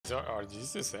Are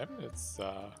these the same? It's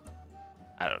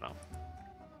I don't know.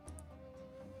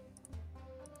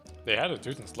 they had a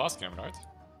Teutons last game, right?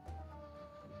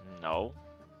 No.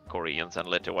 Koreans and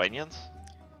Lithuanians?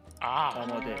 Ah,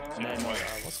 آماده.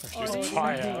 I was confused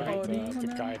why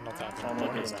the guy not having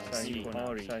آماده. bonus صحیح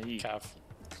کنم. صحیح. calf.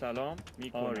 سلام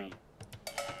میکنم.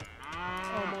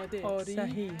 آماده.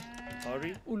 صحیح.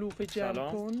 آری. علوف جمع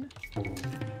سلام. کن.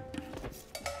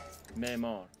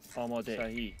 معمار. آماده.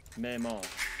 صحیح. معمار.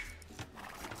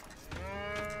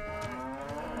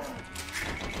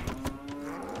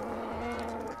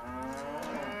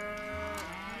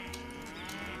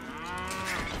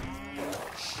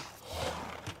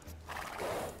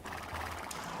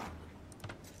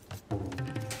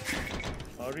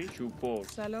 آری. چوب برد.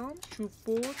 سلام. چوب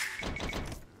برد.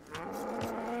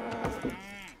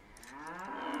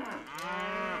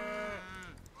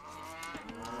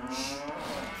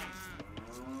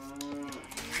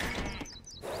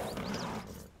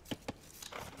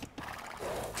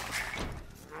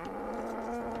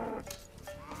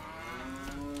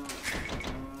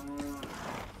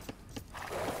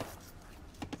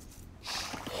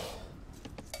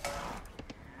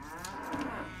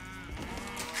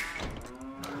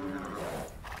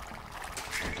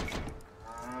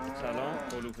 سلام.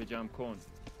 علوف جمع کن.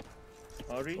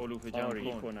 آری. علوف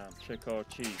جمع کنم.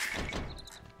 شکارچی.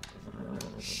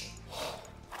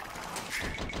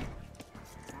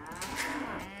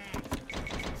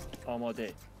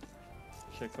 آماده.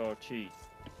 شکارچی.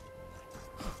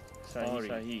 صحیح.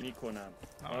 صحیح میکنم.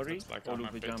 No, آری. it's like I'm a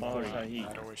علوف bit جمع more کن. صحیح.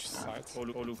 narrowish side.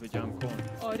 علوف جمع کن.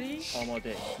 آری.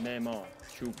 آماده. معمار.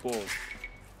 چوب برد.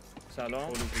 سلام.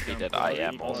 علوف He جمع did کن. I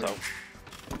am also.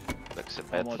 Looks a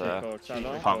bit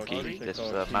funky, this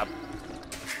map.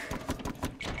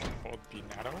 Would be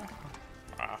narrow.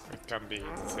 Ah, it can be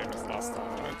the same as last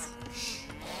time, right?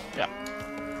 Yeah.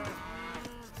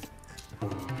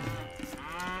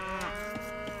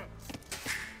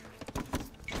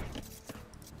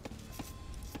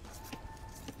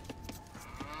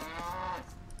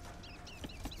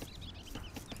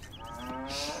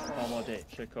 آماده.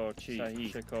 شکارچی. صحیح.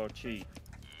 شکارچی.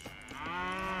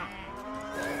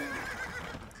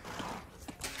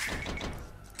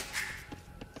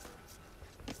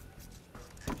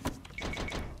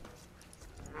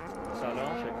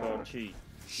 سلام. شکارچی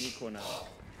میکنم.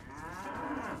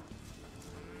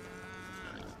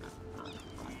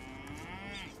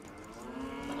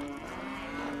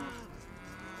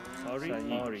 آری.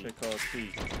 صحیح.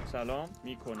 شکارچی. سلام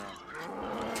میکنم.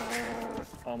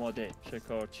 آماده.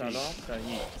 شکارچی. سلام.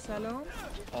 صحیح. سلام.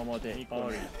 آماده.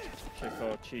 آری.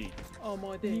 شکارچی.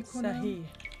 آماده. صحیح.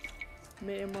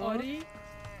 معمار. آری.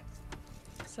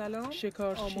 سلام.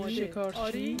 شکارچی. آماده. شکارچی.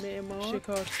 آری. معمار.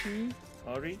 شکارچی.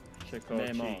 آری.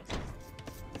 شکارچی. معمار.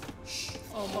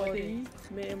 آماده.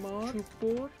 معمار. چوب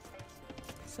بر.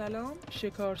 سلام.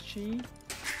 شکارچی.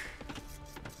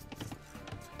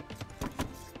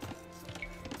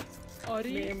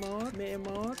 آری. معمار.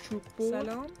 معمار. چوب بر.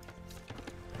 سلام.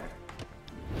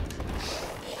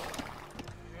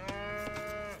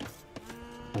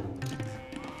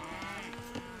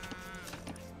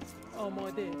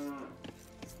 آماده.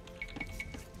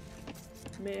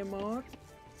 معمار.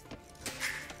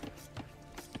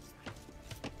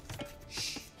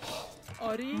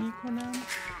 آری میکنم.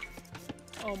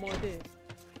 آماده.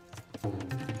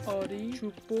 آری.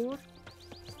 چوب بر.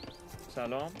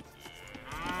 سلام.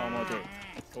 آماده.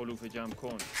 علوف جمع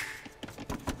کن.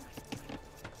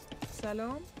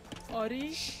 سلام.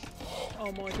 آری.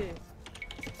 آماده.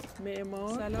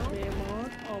 معمار. سلام.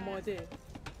 معمار. آماده.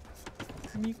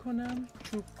 میکنم.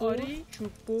 چوب بر. آری.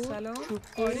 چوب بر. سلام. چوب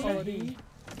بر. آری.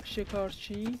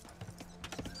 شکارچی.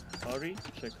 آری.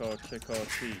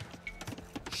 شکارچی.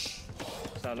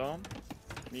 سلام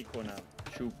میکنم.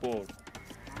 چوب برد.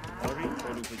 آری.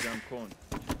 علوف جمع کن.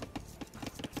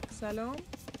 سلام.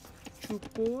 چوب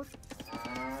بر.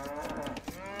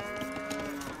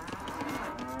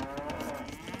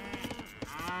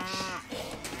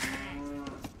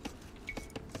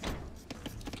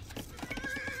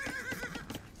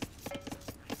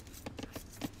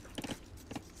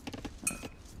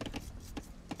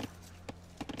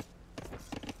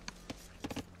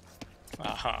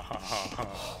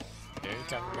 Yeah, you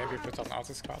can maybe put on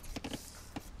auto scout.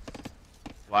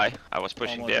 Why? I was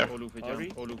pushing آماده. there.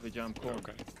 علوف جمع کن.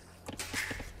 Okay.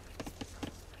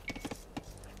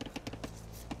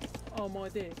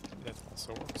 آماده. That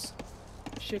also works.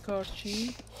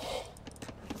 شکارچی.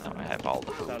 Now I have all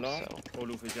the food, سلام. so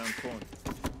علوف جمع کن.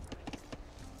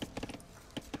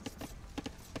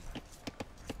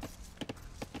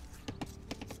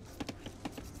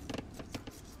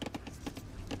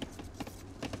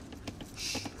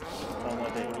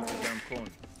 کن.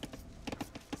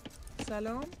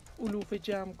 سلام علوف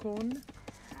جمع کن.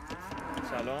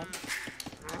 سلام.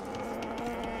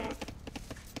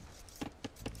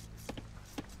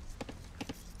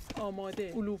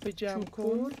 آماده علوف جمع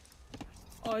کن.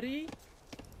 آری.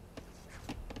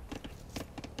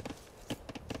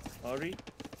 آری.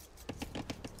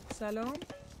 سلام.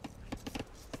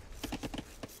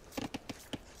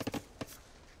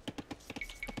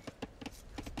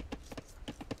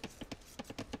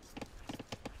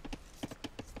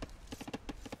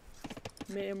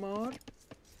 معمار.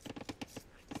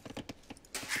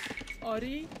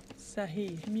 آری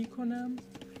صحیح می کنم.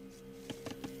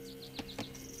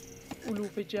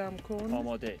 علوف جمع کن.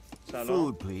 آماده.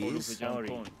 سلام. Food, please. علوف جمع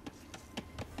کن.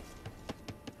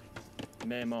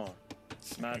 معمار.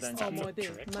 معدنچی.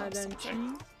 آماده معدنچی.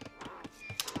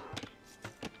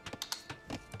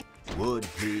 Wood,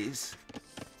 please.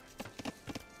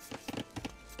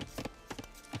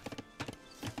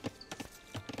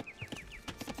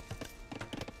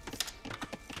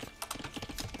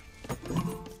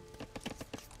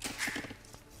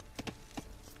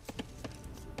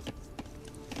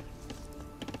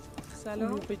 سلام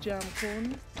علوف جمع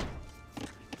کن.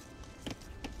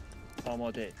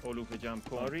 آماده. علوف جمع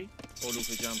کن. آری.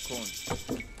 علوف جمع کن.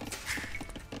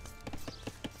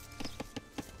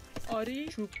 آری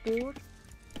چوب بر.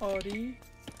 آری.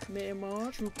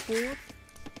 معمار چوب بر.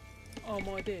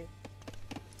 آماده.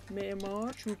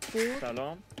 معمار چوب بر.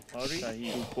 سلام. آری.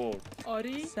 صحیح. چوب بر.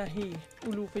 آری صحیح.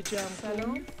 علوف جمع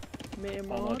سلام.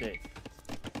 معمار. آماده.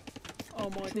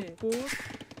 آماده. چوب بر.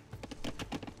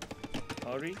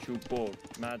 آری. چوب بر.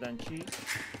 معدنچی.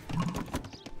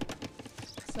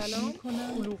 سلام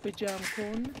کنم. علوف جمع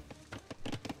کن.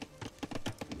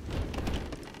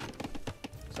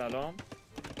 سلام.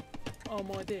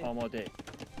 آماده. آماده.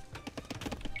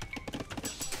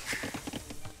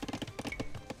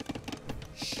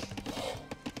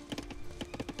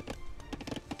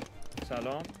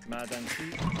 سلام.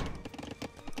 معدنچی.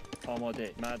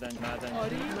 آماده. معدن.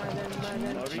 آری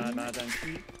معدن. آری.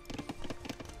 معدنچی.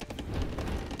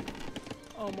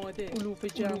 آماده. علوف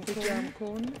جمع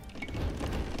کن.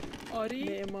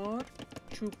 آری. معمار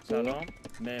چوب بر. سلام.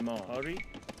 معمار. آری.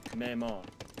 معمار.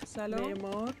 سلام.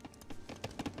 معمار.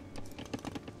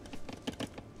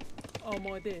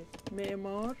 آماده.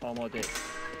 معمار. آماده.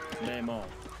 معمار.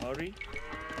 آری.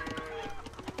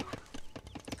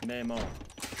 معمار.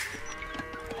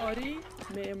 آری.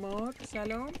 معمار.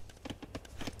 سلام.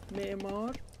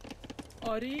 معمار.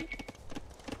 آری.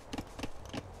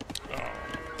 Oh,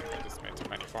 I just made too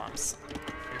many farms.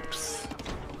 Oops.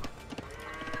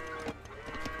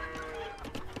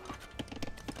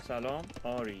 سلام.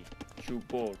 آری. چوب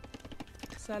بر.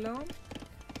 سلام.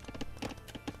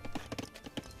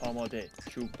 آماده.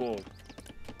 چوب بر.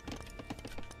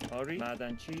 آری.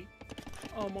 معدنچی.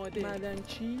 آماده.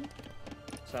 معدنچی.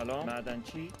 سلام.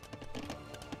 معدنچی.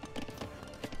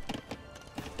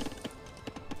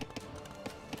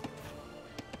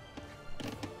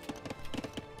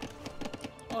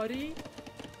 آری.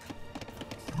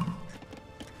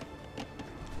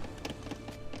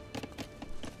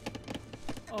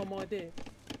 آماده.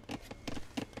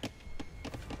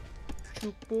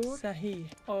 چوب بر. صحیح.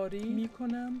 آری می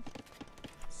کنم.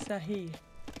 صحیح.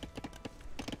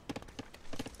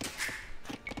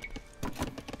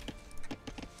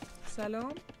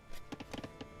 سلام.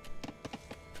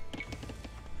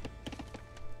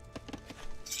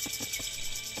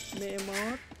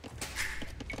 معمار.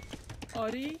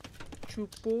 آری چوب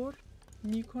بر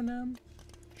می کنم.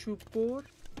 چوب بر.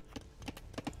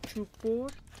 چوب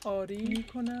بر. آری می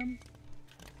کنم.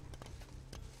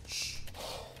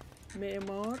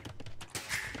 معمار.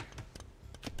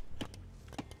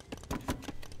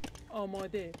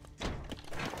 آماده.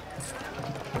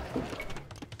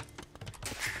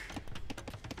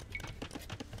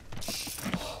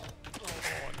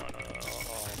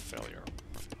 Failure.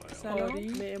 سلام.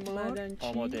 معمار. معدنچی.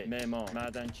 آماده. معمار.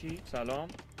 معدنچی. سلام.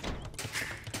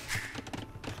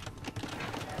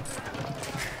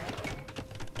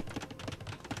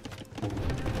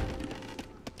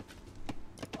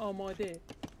 آماده.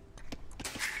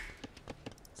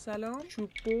 سلام. چوب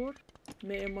بر.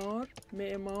 معمار.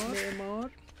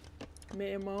 معمار.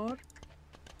 معمار.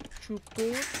 چوب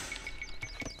بر.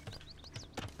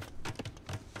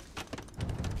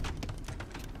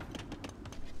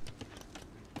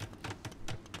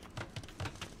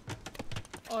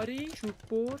 آری چوب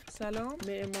بر. سلام.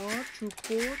 معمار چوب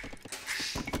بر.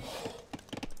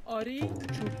 آری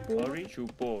چوب بر. آری.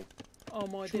 چوب بر.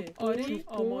 آماده. آری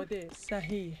آماده.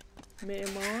 صحیح.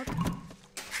 معمار.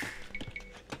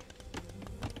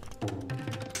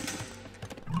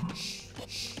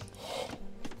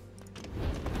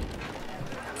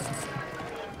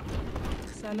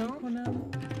 سلام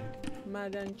میکنم.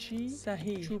 معدنچی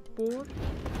صحیح. چوب بر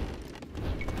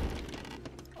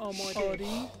آماده.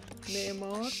 آری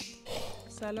معمار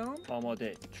سلام.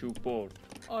 آماده. چوب برد.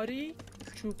 آری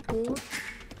چوب بر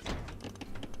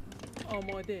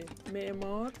آماده.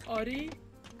 معمار آری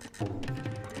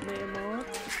معمار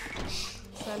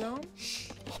سلام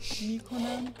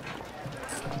میکنم.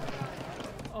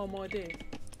 آماده.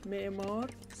 معمار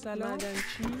سلام.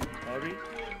 معدنچی آری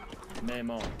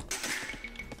معمار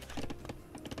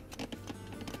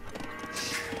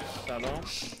سلام.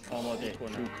 آماده. چوب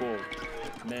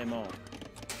برد. معمار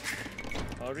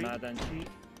آری معدنچی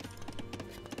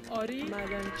آری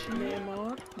معدنچی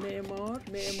معمار معمار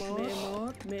معمار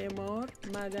معمار معمار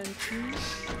معدنچی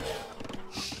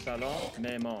سلام.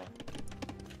 معمار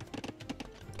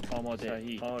آماده.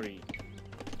 صحیح. آری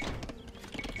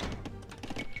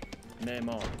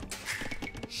معمار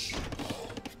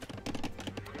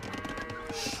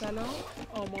سلام.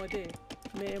 آماده.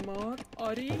 معمار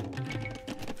آری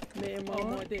معمار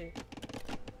آماده.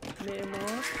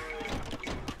 معمار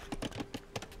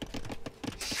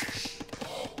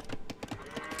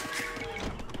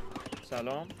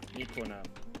سلام میکنم.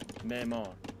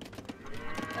 معمار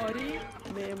آری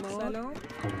معمار سلام.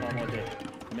 آماده.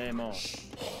 معمار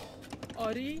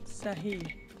آری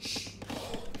صحیح.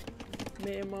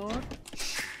 معمار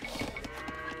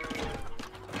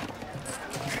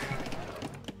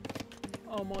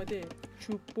آماده.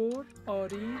 چوب بر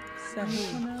آری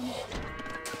صحیح کنم.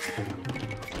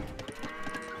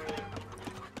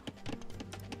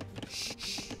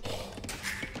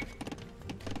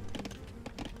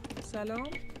 سلام.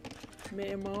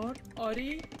 معمار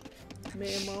آری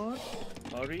معمار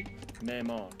آری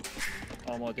معمار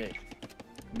آماده.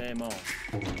 معمار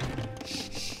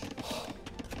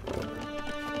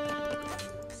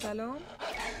سلام.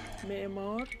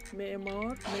 معمار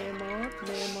معمار معمار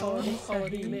معمار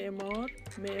آری معمار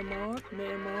معمار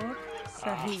معمار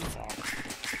صحیح.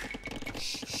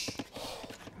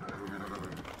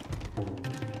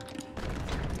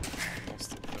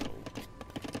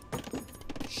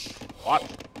 What?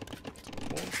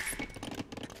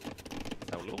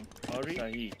 So low? آری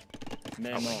صحیح. Oh,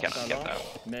 معمار we cannot get سلام.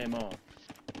 that. معمار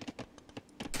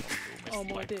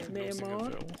آماده.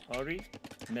 معمار آری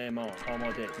معمار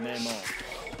آماده. معمار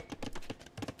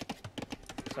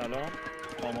سلام.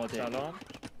 آماده. سلام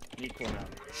میکنم.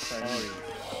 آری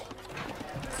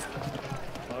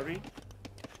آری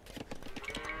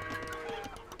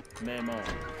معمار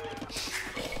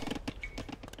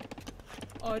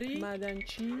آری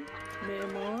معدنچی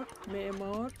معمار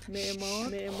معمار معمار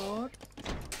معمار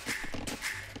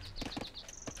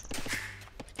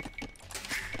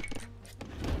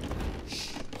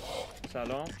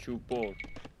سلام. چوب برد.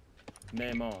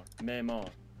 معمار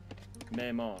معمار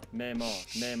معمار معمار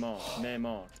معمار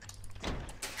معمار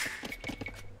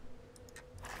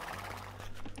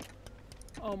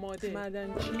آماده.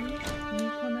 معدنچی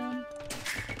میکنم.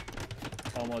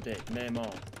 آماده.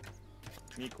 معمار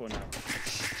میکنم.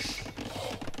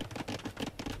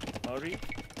 آری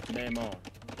معمار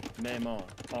معمار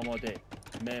آماده.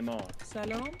 معمار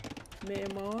سلام.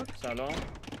 معمار سلام.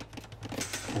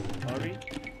 آری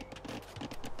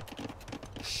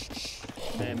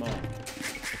معمار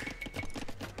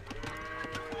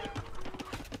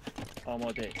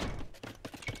آماده.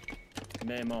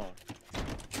 معمار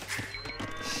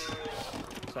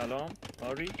سلام.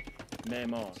 آری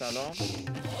معمار سلام.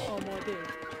 آماده.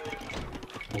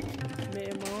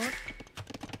 معمار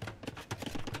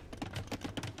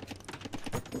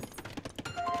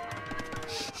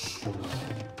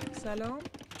سلام.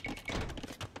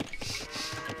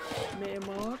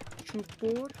 معمار چوب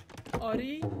بر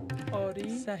آری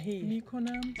آری صحیح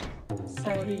میکنم.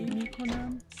 صحیح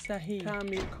میکنم. صحیح.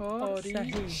 تعمیرکار آری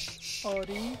صحیح.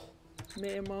 آری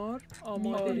معمار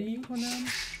آماده میکنم.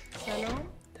 سلام.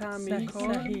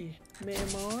 تعمیرکار صحیح.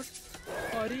 معمار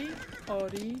آری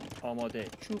آری آماده.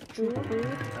 چوب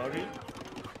بر آری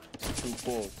چوب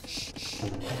برد.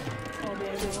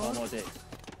 آماده. آماده.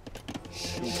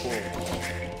 چوب برد.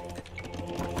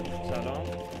 سلام.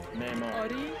 معمار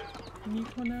آری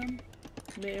میکنم.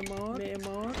 معمار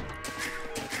معمار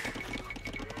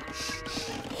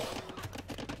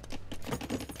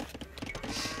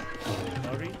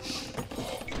آری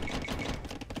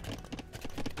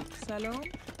سلام.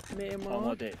 معمار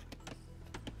آماده.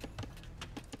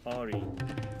 آری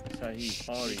صحیح.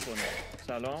 آری کنم.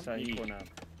 سلام. صحیح کنم.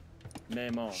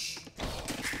 معمار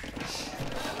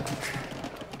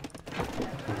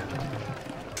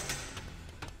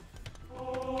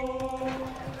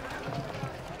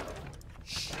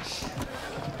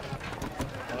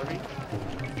آری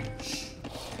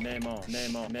معمار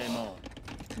معمار معمار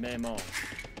معمار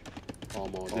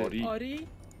آماده آری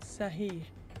صحیح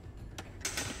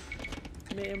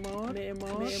معمار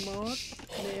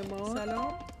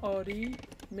سلام آری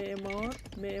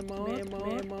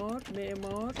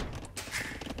معمار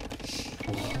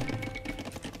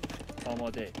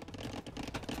آماده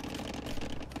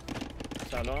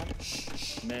سلام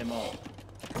معمار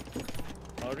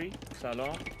آری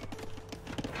سلام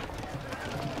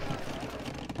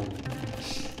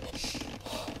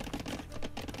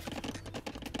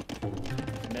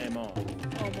معمار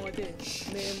آماده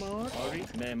معمار آری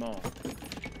معمار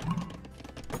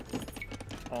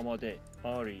آماده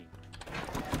آری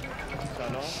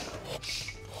سلام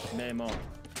معمار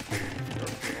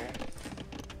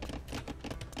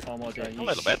آماده A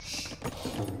little bit.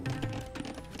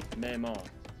 معمار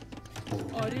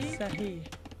آری صحیح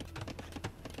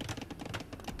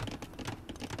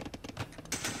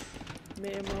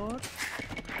معمار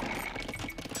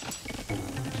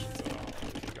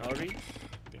آری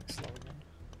Being slow again.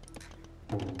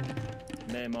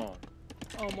 معمار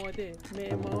آماده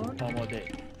معمار آماده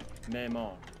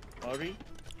معمار آری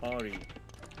آری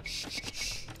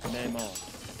معمار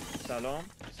سلام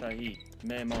صحیح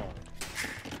معمار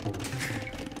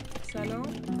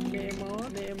سلام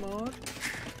معمار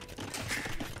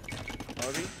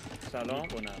آری سلام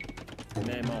کنم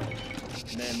معمار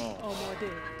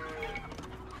آماده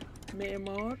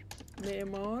معمار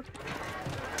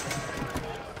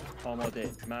آماده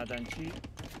معدنچی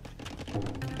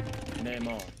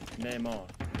معمار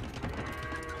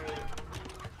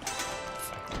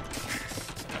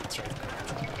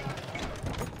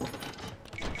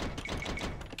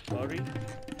آری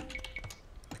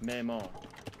معمار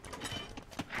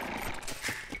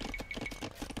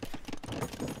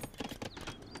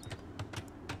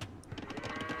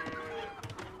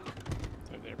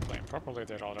If they're playing properly,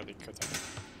 they're already cutting.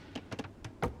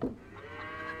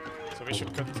 So we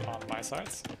should cut on my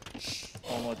sides.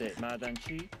 آماده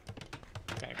معدنچی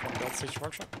Can you come build siege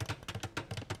workshop?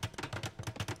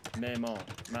 معمار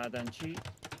معدنچی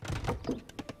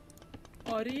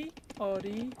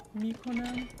آری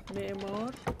میکنم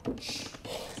معمار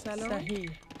سلام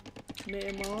صحیح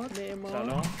معمار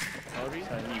سلام آری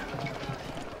صحیح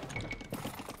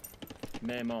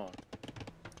معمار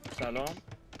سلام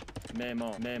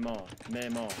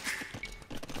معمار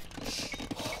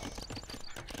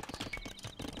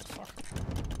Fuck.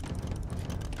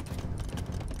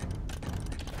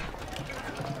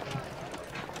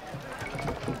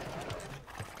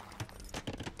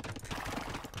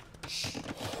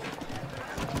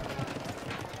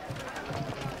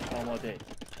 آماده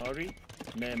آری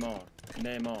معمار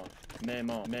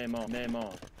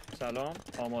سلام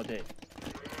آماده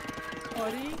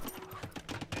آری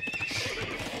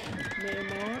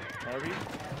معمار آری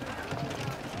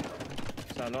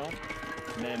سلام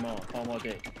معمار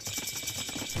آماده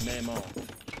معمار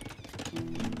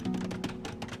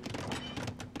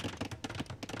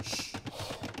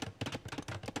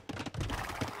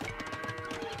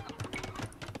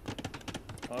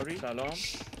آری سلام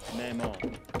معمار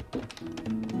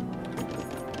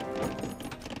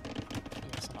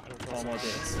Yes, and I will go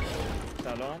آماده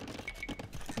سلام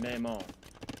معمار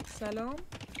سلام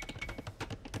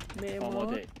معمار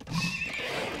آماده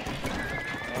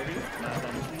آری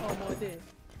معدنچی آماده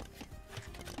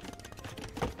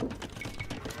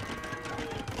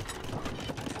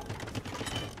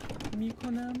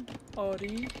میکنم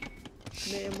آری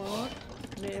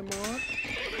معمار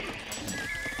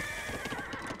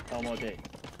آماده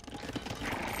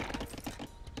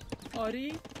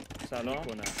آری سلام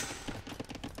کنم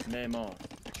معمار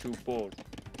چوب برد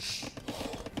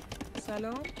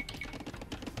سلام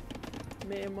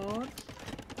معمار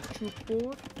چوب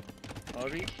بر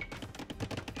آری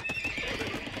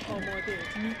آماده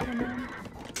میکنم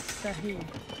صحیح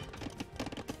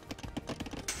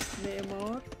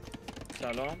معمار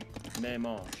سلام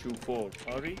معمار چوب برد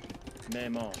آری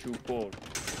معمار چوب برد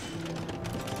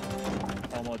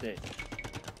آماده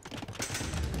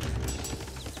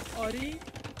آری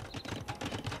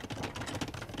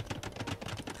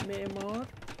معمار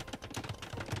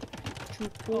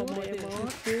چوب بر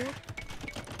معمار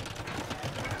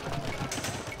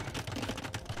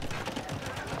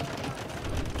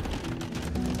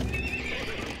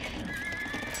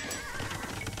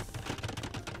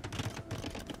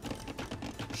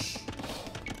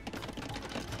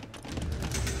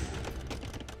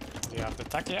Do you have the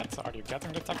tech yet? Are you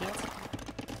getting the tech yet?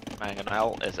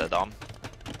 Mangonel is done.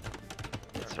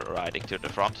 It's riding to the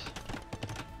front.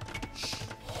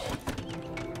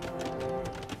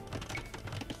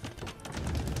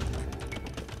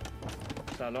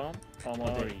 سلام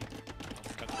آماده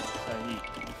I've got صحیح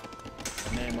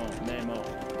معمار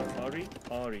آری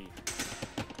آری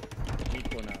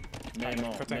میکنم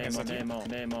معمار آماده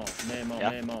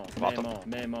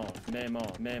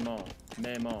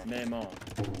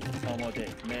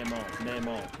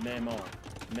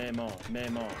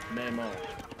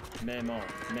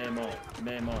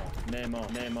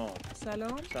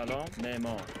سلام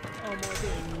معمار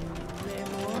آماده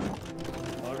معمار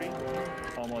آری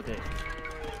آماده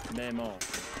معمار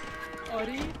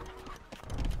آری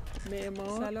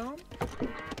معمار سلام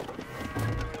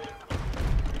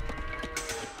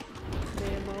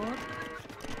معمار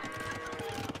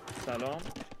سلام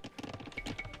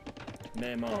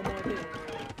معمار آماده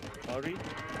آری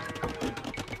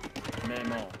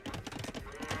معمار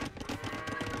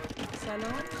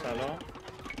سلام سلام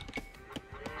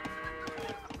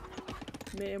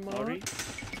معمار آری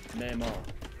معمار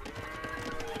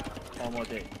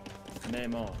آماده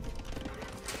معمار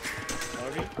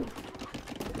آری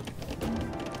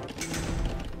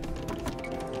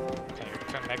Okay, you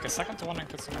can make a second one and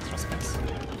get some extra space.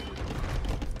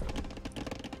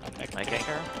 And make Okay. it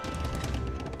here.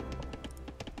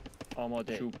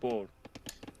 آماده چوب بر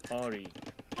آری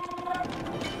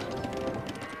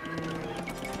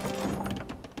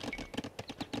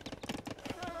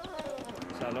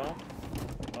سلام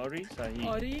آری صحیح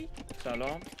آری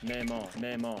سلام معمار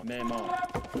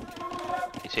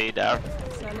You see there?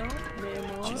 سلام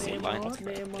معمار GC معمار line.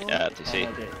 معمار Yeah, you see.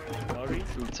 آماده آری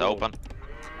چوب It's بر. open.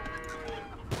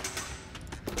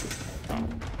 Oh,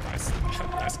 nice.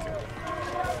 Nice kill.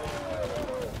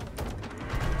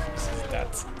 This is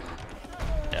dead.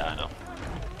 Yeah, I know.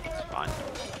 It's fine.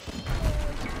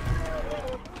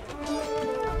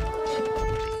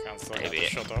 Cancel Maybe. the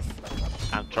shot off.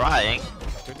 I'm trying.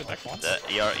 Do the back once.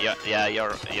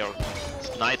 Your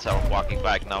knights are walking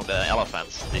back now. The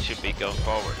elephants, they should be going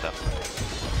forward. Though.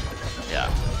 Yeah.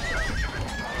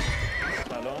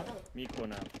 سلام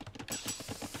میکنم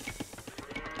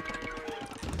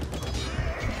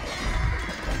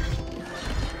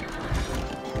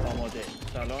آماده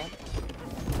سلام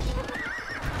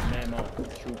معمار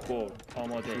چوب بر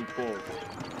آماده چوب بر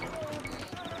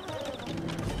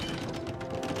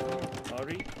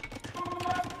آری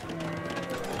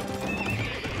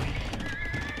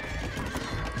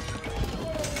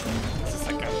This is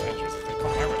like advantageous if they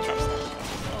come here with traps now.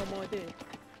 آماده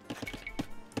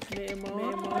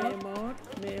معمار معمار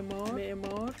معمار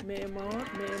معمار معمار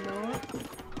معمار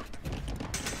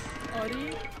آری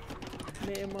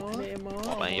معمار معمار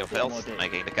Wall in your آماده. fields,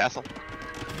 making the castle.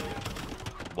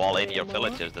 Wall in your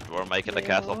villages that were making the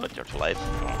castle, but you're too late. Oh,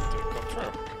 did it go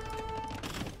through?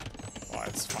 Oh,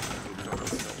 it's fine.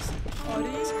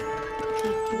 آری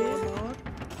معمار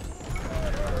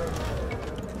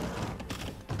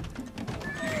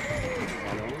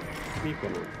سلام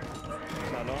میکنم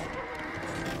سلام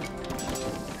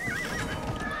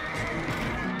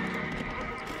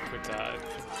Could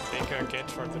make a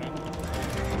gate further in.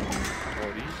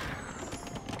 آری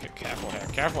Okay, careful here.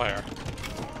 Careful here.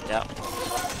 Yeah.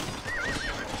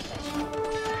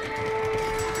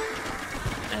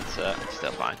 It's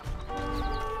still fine.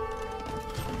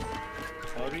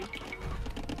 آری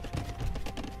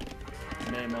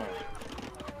معمار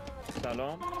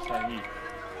سلام صحیح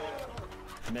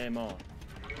معمار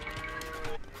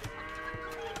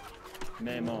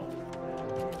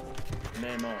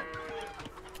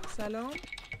سلام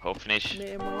Hope finish.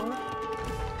 معمار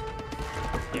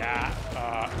Yeah,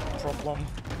 problem.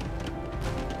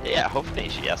 Yeah, hope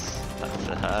finish. Yes. That's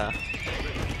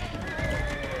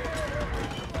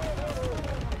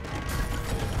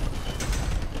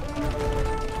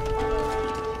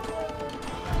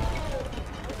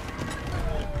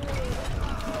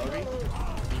آری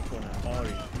میکنم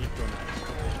آری میکنم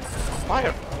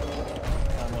fire.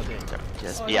 آماده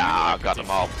Just yeah, I got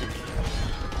them all.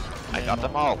 I got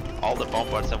them all the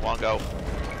bombards in one go.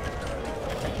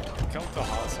 Kill the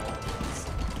house.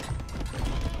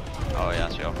 Oh yeah,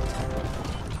 sure.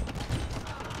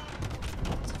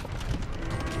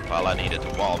 Well, I needed to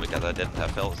wall because I didn't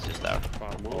have villages there.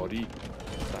 آری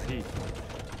صحیح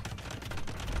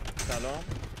سلام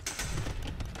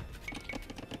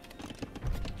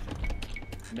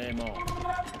معمار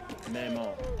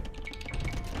معمار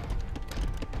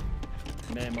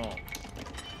معمار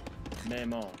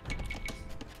معمار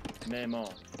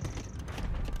معمار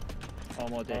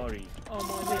آماده آری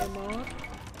آماده معمار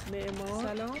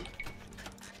معمار سلام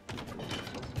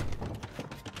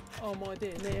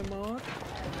آماده معمار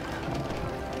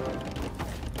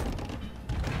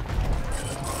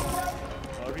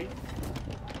آری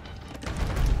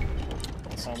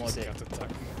آماده Get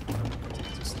attack.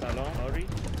 سلام آری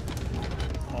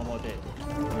آماده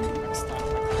Next time,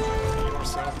 heal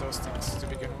yourself. those things to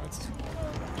begin with.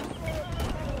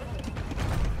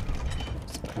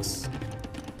 Space.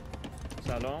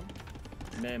 سلام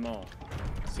معمار.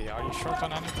 See, are you short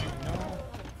on anything? No.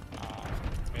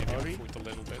 Maybe Sorry? food a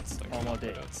little bit. Like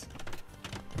آماده. that.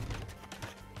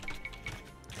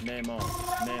 معمار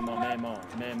معمار معمار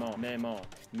معمار معمار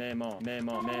معمار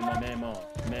معمار معمار معمار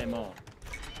معمار.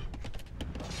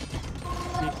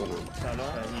 میکنم.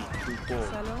 سلام صحیح چوبور.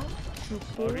 سلام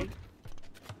چوبور آری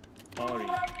آری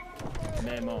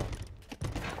معمار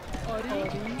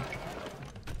آری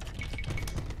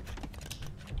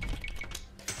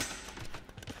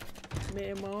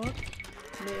معمار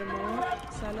معمار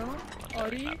سلام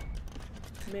آری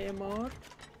معمار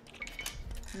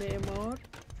معمار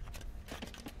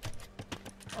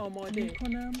آماده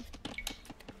میکنم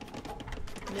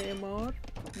معمار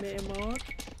معمار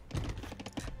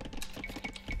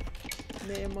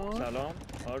معمار سلام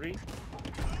آری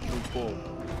چوبور.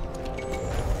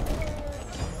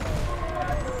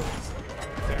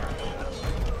 There.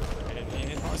 And you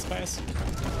need more space.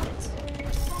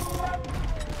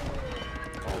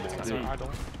 Things are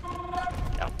idle.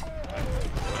 Yeah.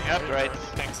 You have to right.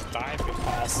 Things die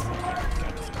because they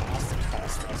get fast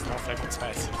because there's no flavor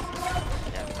space.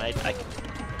 Yeah, mate,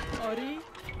 آری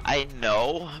I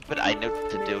know, but I need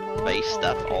to do base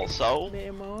stuff also.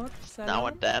 معمار Now سلام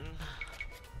and then.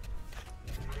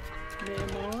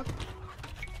 معمار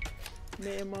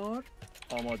معمار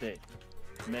آماده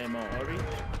معمار آری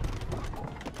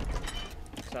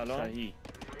سلام صحیح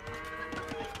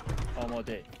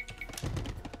آماده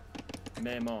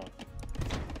معمار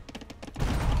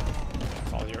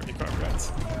All your equipment.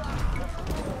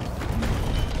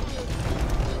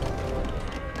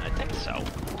 I think so.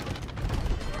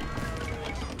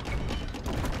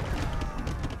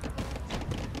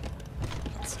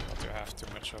 Let's see, do you have too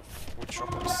much of wood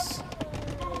choppers?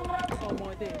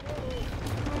 آماده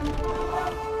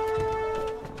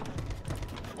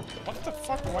What the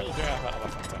fuck? Why do you have an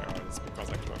elephant there? Oh, it's because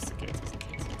I closed the gate, isn't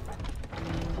it?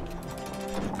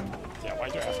 Yeah, why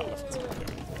do you have elephants there? It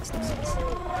makes no sense.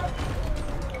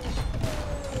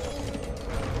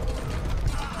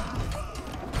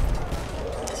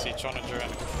 See Challenger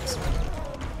and this one.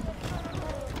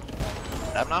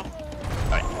 That now?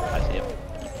 Right, I see him.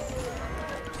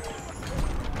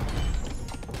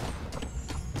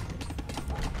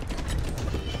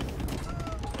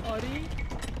 آری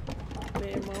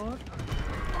معمار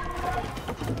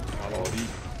فراری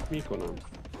میکنم.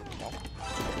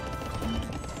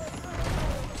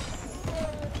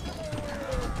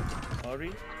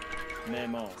 آری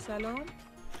معمار سلام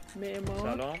معمار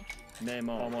سلام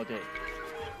معمار آماده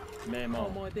معمار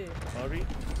آماده آری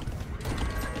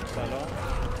سلام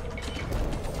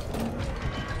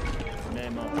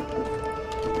معمار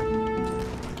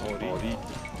آری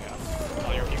Yeah.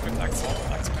 All your equipment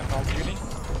expand all beauty.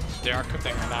 They are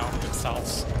cutting now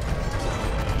themselves.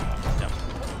 Yeah.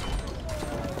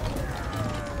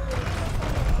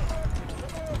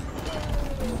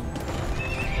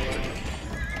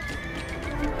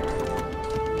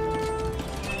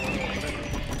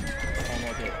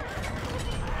 آماده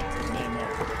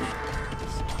معمار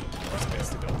More space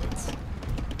to build it.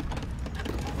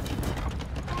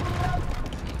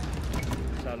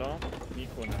 سلام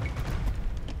میکنم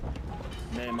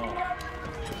معمار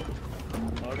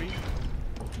آری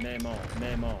معمار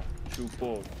معمار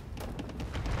چوبور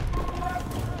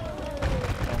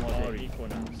آماده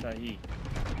میکنم صحیح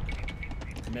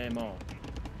معمار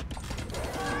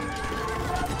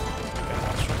Get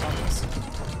one shot on this.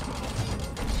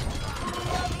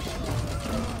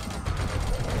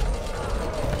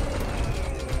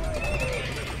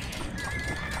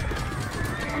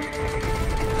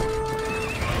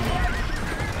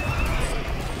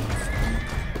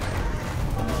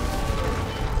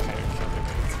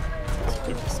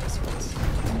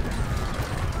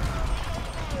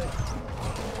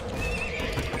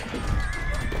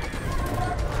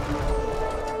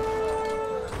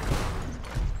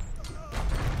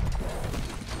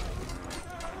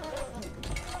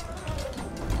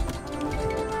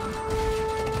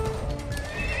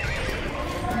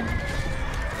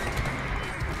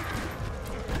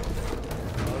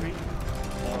 آری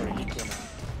آری میکنم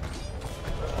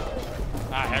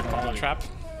Ah, here comes the trap.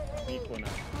 میکنم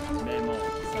معمار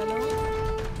سلام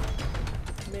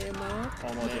معمار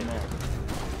آماده معمار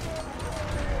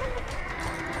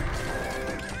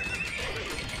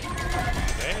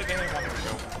They want to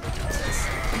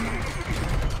go.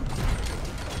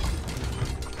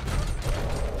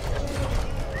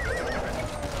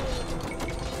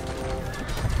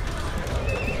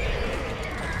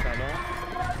 سلام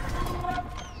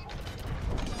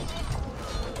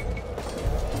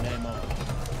معمار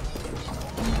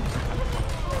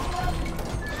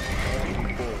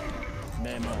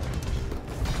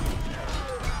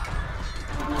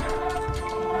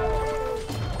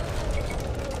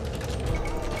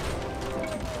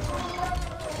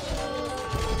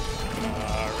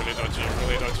dodgy,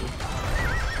 really dodgy.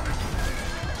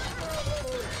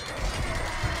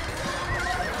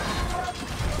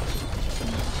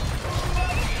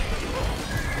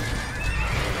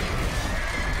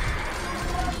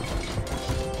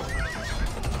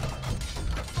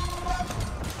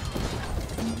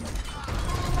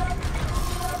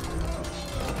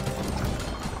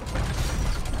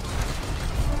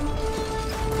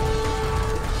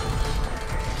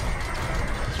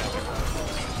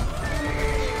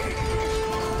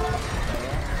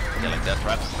 Killing death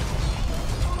traps.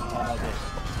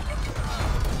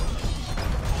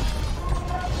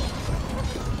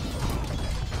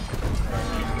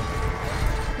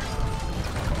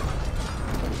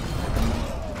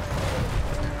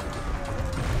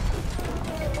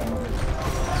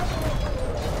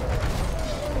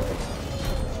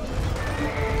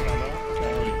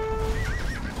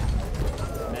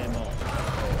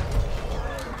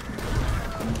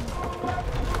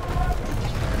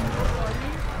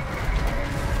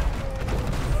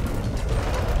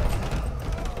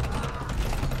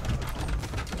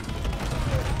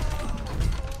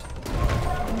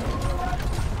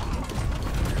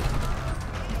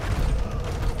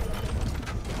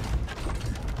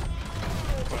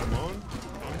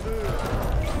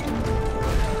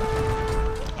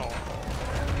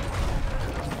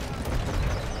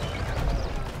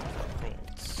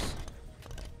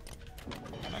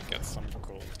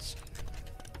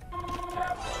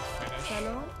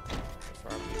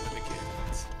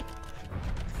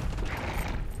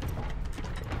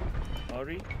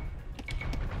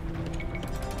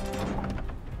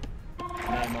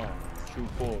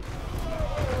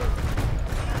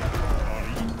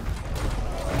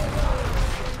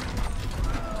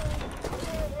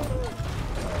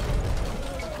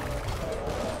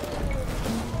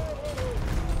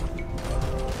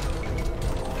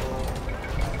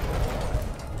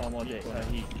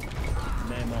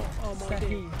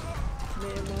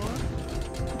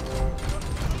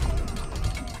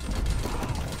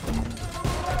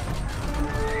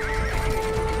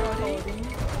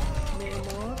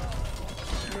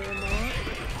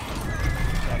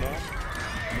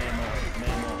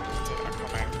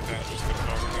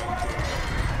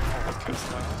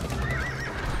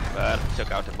 But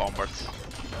took out the bombers.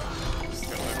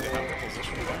 Still, if they have the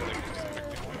position, then they can just make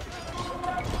them win.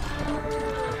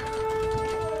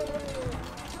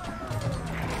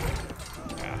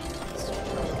 Yeah, that's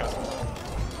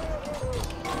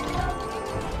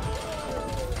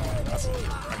Castle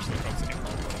actually comes in.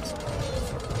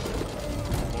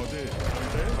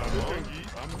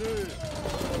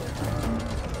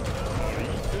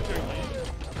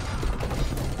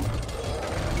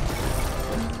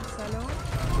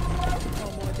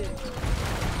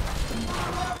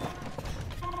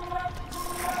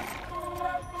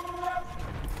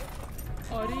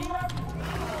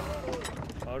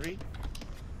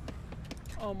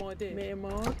 آماده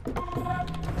معمار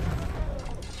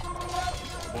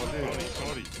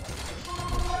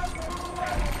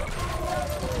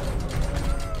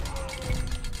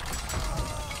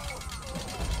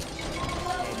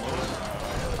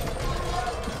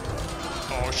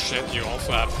Oh shit, you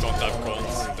also don't have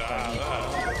goals.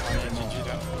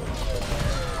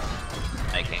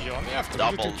 Making You only have to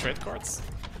double. do 2 trade cards.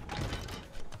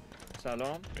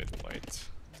 Salam. Bit late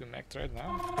to make trade now.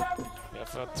 We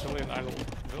have a Trillion Idle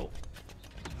Will.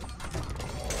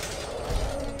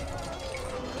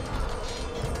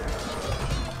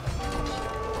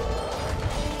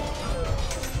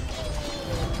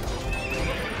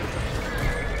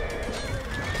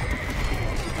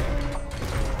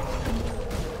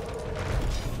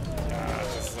 Yeah,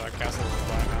 this is a castle to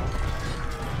buy now.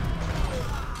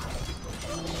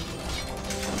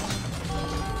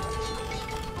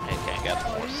 You can get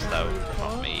more stuff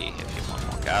from me if you want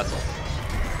more castles.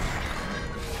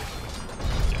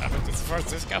 Yeah, but it's first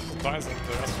this castle dies and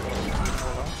the rest will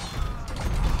control that.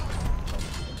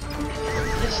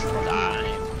 This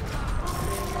time.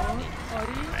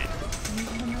 آری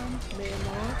میکنم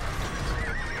معمار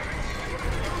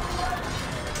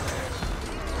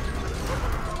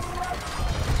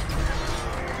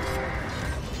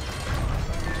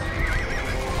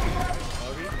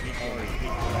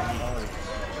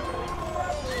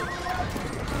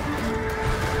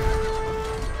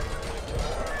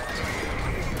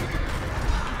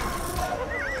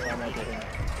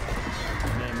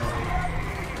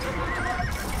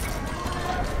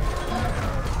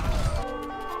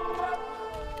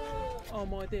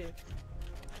آماده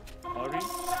آری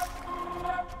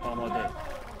آماده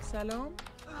سلام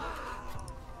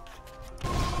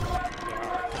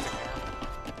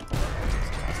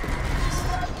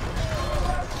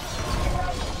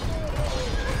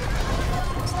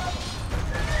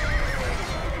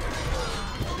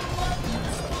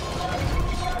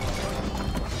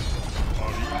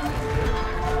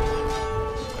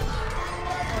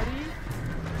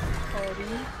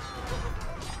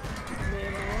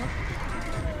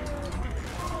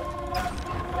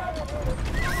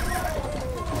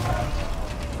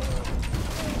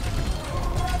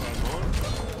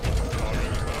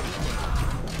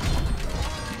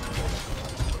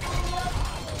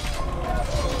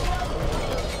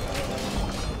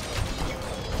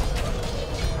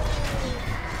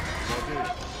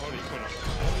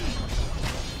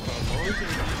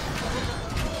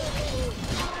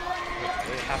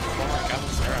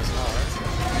castles here as well, right?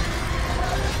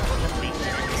 We're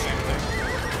doing the same thing.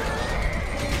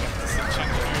 This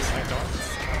engineers, I don't.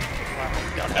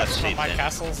 Well, That's from cheap, my then.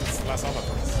 castles, it's less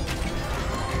elephants.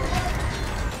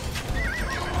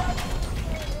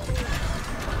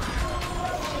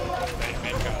 They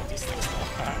make these things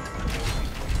now.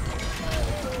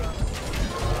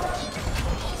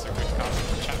 These are good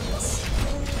castle enchantments.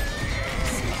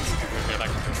 They're like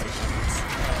castle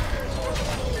enchantments.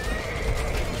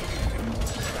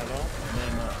 سلام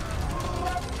معمار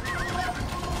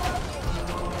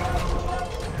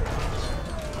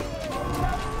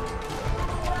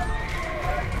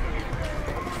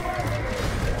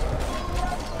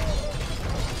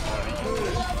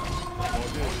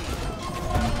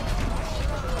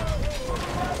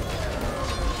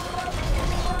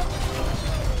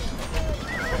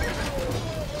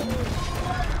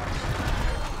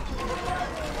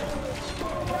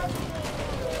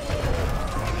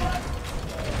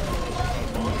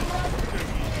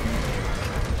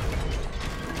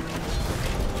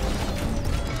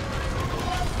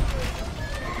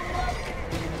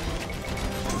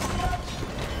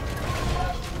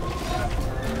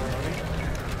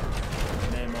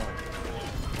معمار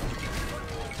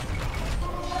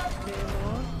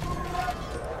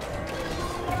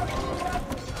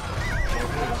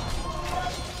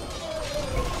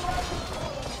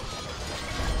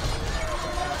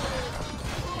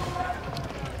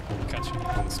Catching it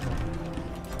on the screen.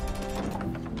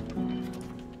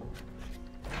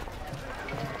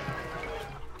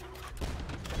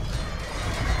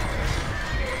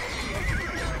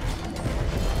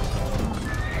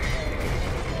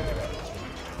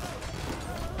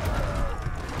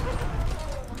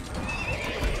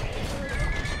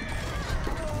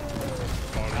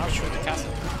 Now shoot the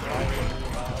castle.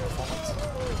 Performance.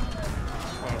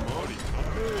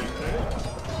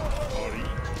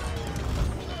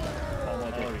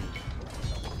 آماده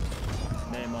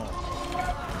معمار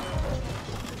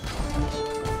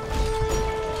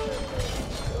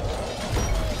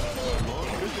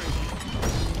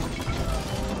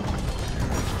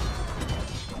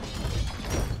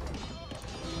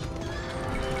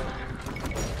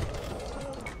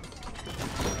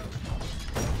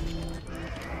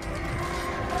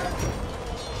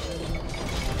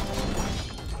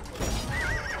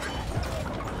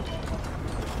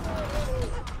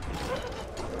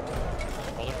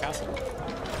Older castle.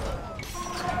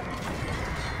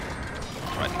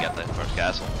 Trying to get the first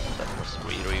castle that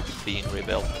was being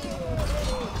rebuilt.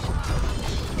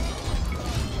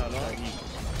 سلام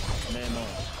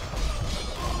معمار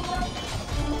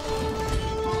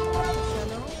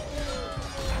سلام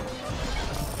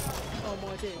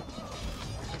آماده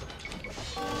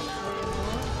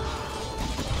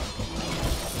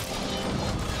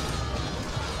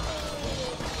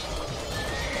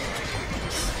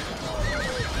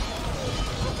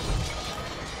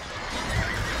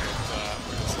معمار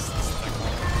Resistance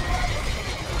attack.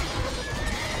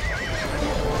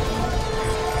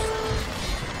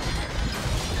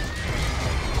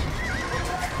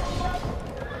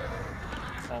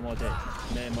 آماده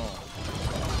معمار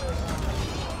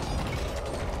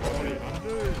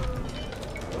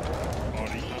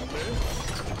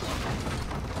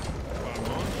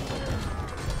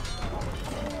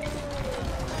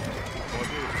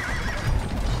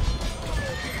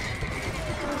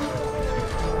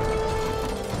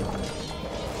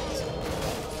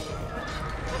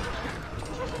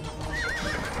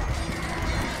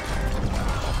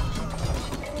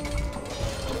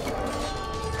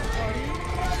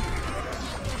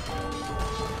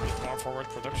More forward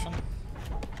production.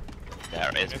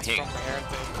 There is It's ping. from here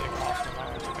they take off the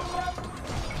power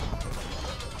together.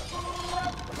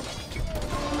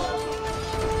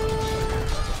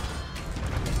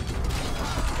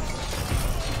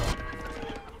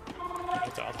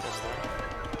 Need to outpost there.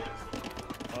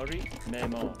 آری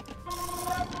معمار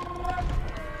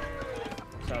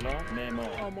سلام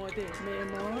معمار آماده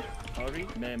معمار آری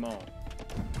معمار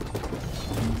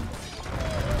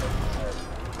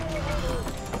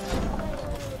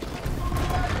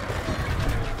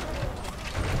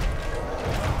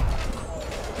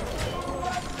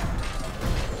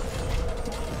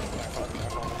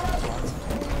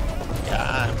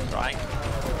Yeah, I'm trying.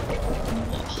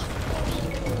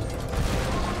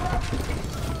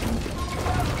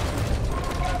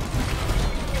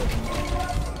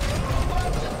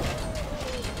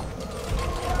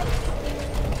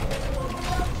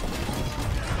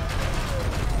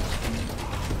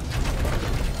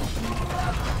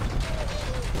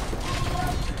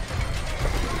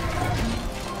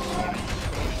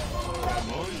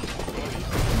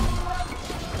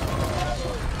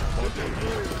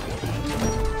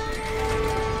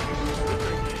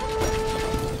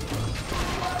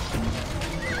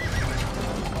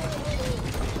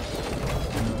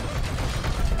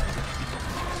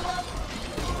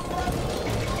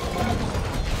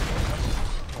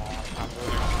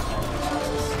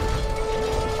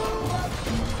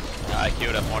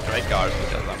 trade cards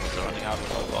because I'm just running out of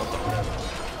gold also.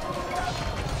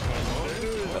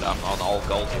 But I'm on all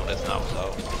gold units now,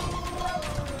 so...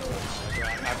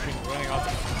 I've been running out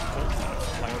of gold.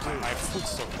 Like, my food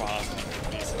stockpile has been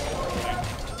increasing.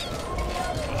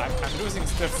 I'm losing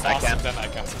stuff faster than I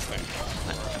can sustain.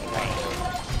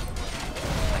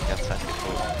 I can send you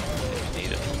food if you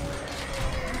need it.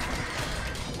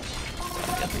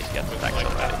 At least get the Like,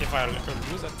 already. if I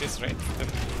lose at this rate, then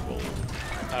we will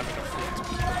have enough food to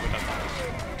keep up with that.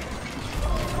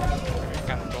 We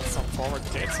can build some forward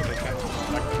gates so they can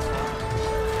attack this one.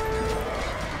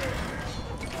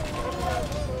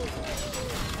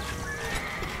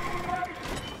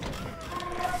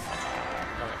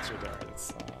 Going through there,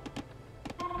 it's not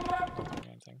doing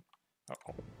anything.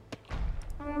 Uh-oh.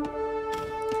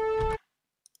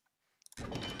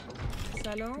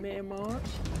 سلام معمار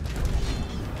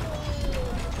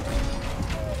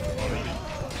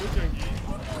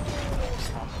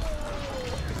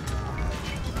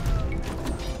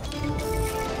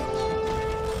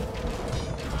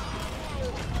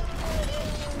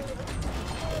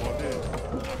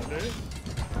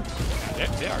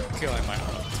They are killing my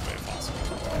islands way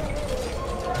faster.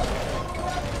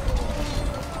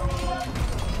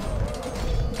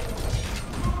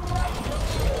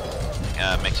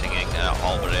 Mixing in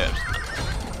halberdiers.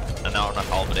 No, not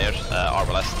halberdiers,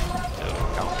 Errorless to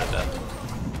counter that.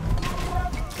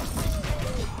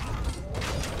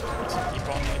 So keep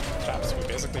on making traps. We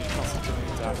basically constantly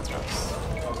need to have traps.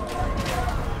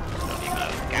 Don't even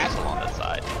have a castle on that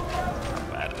side.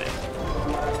 How bad it is.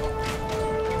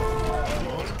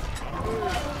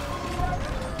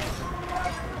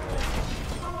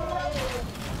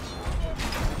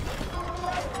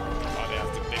 Oh, they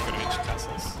have the big rich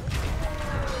castles.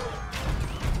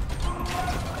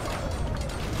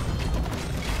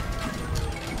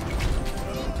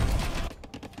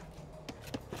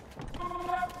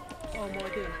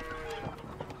 آماده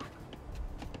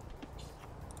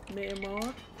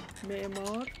معمار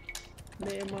معمار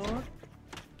معمار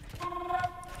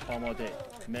آماده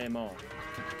معمار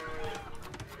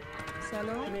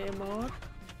سلام معمار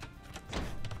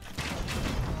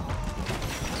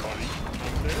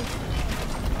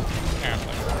Yeah,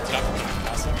 like, trap in the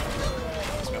castle.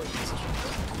 It's got the position.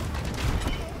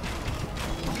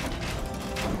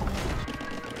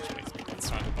 Which makes me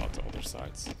concerned about the other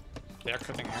sides. They are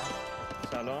cutting here.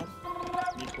 سلام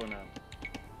میکنم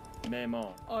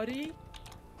معمار آری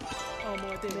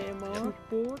آماده معمار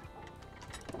بور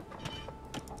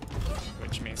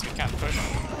Which means we can't push.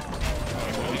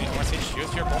 Once you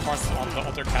use your bombards on the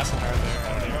other castle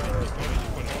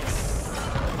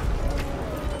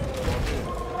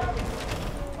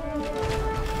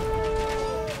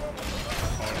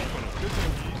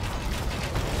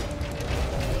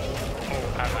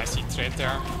Oh, and I see trade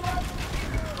there.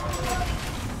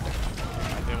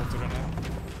 Might be able to run in.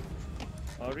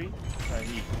 آری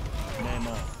صحیح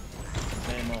معمار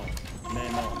معمار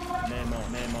معمار معمار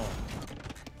معمار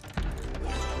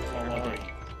آماده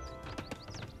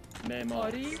معمار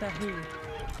آری صحیح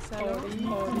سلام آری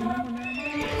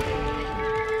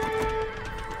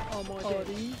آماده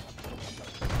آری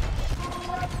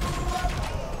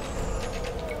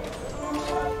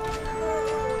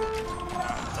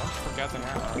Don't forget the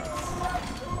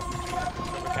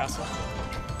castle.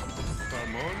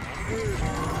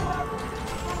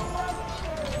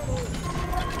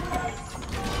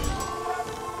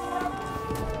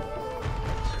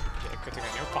 Okay, cutting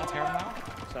a new path here now.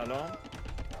 سلام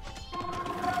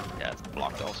Yeah, it's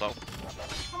blocked also.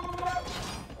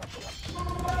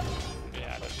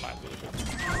 Yeah, that might be a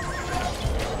bit.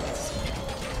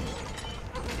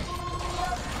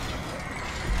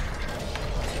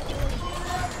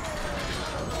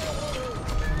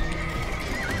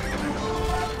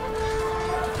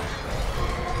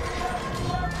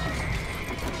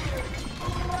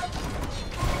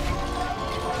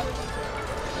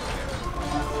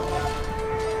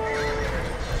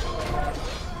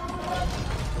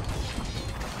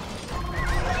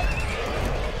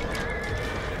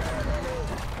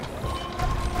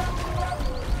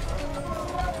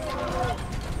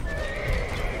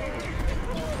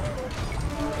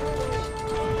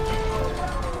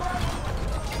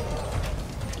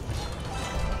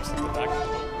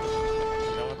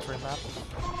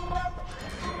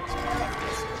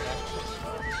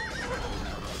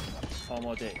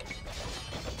 آماده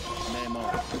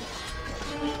معمار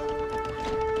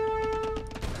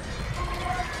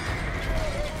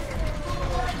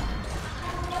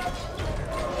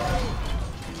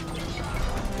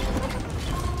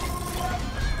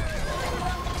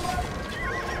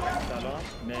سلام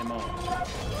معمار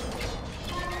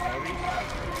آری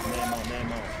معمار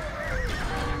معمار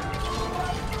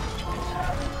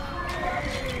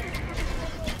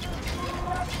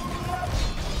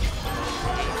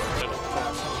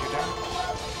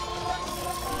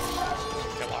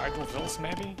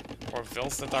maybe? Or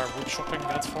vills that are wood shopping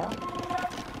that far?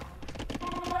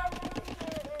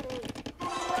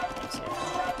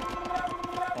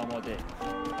 آماده.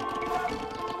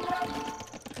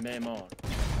 معمار.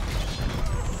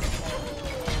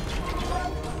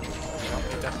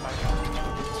 That might be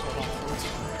sort of food.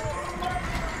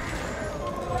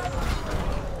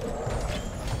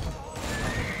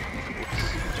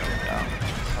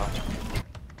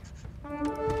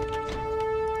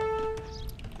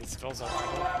 These vills are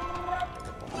idle.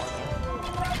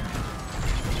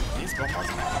 These bombards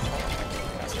might have more effective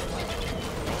caster.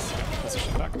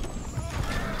 Position back.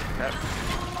 Yep.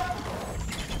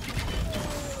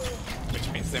 Which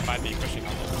means they might be pushing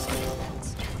on the other side of the mountains.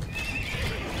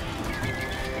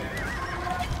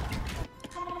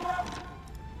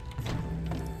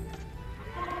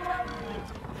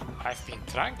 I've been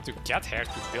trying to get here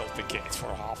to build the gate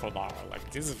for half an hour. Like,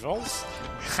 these vills?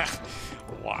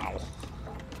 Wow.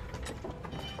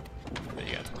 They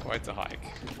get quite a hike.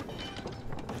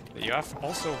 You have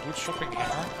also wood shopping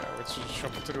here, which is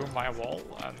shot through my wall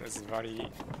and is very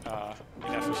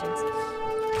inefficient.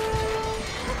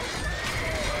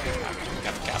 I'm gonna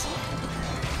get the castle.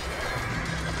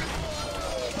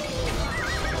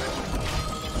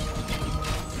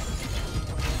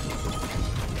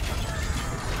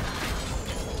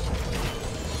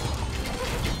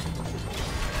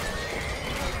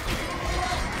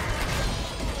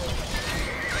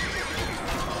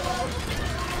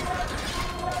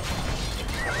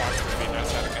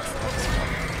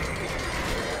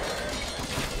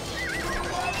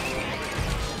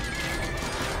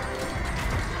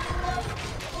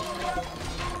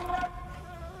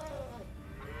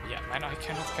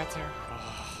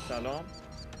 سلام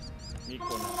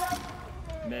میکنم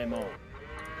معمار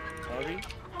آری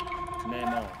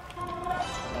معمار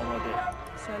آماده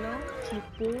سلام چوب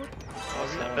برد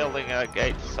I'm building a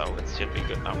gate, so it should be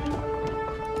good now.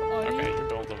 Okay, آری you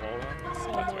build the wall then. It's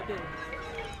better. آماده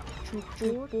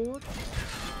چوب برد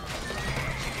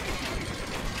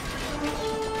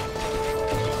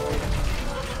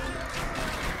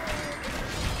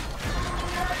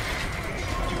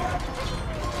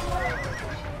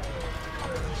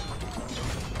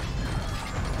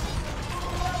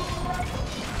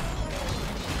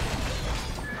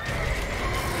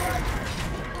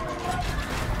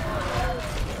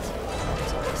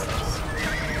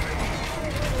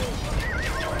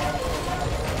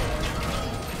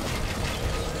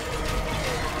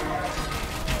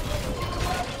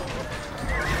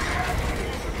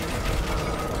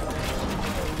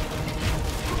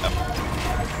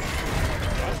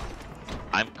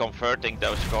I'm converting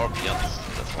those scorpions.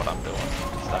 That's what I'm doing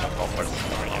instead of hoppers.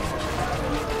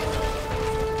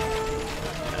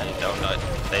 And you don't know,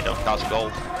 they don't cost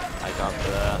gold. I got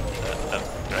the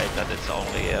upgrade that it's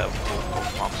only full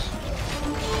months.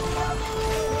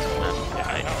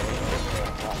 Yeah, I know.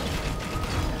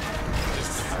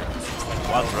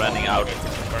 One's running out.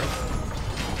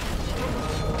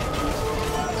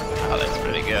 Oh, that's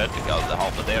pretty good because the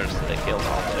halberdiers, they killed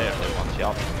the halberdiers in one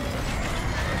shot.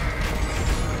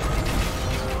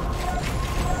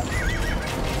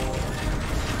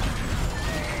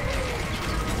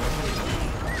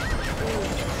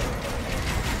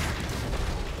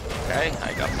 Okay,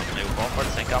 I got some new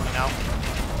bombards incoming now.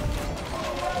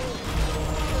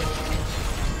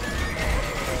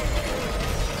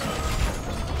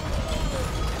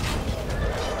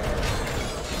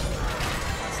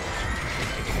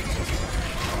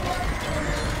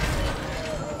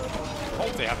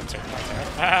 Hope they haven't taken right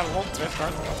there. Long trip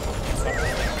card.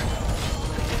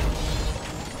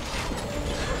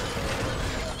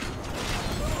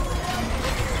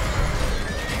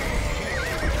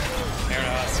 There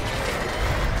it is.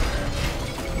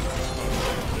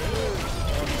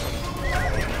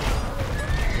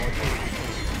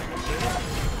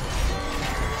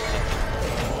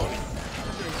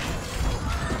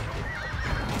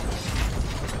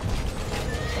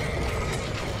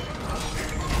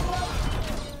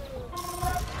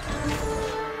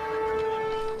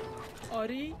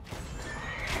 آری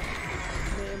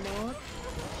معمار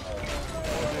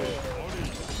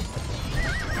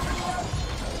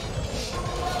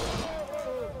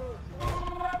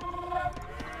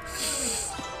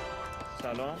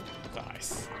سلام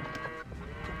Nice.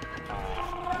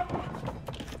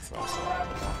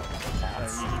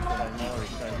 صحیح معمار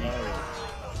صحیح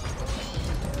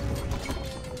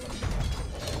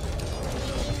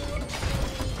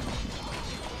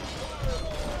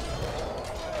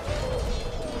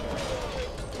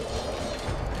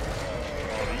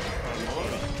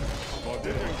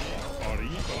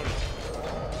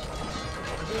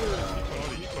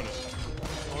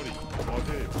آری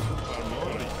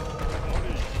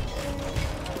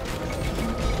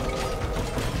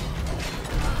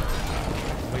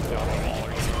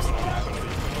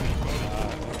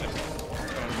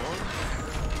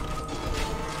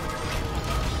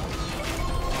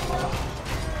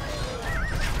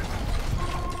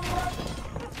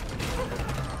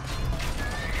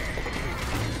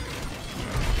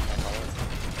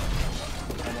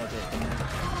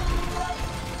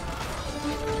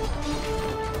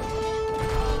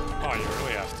Oh, you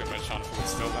really have too much on food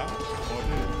still now?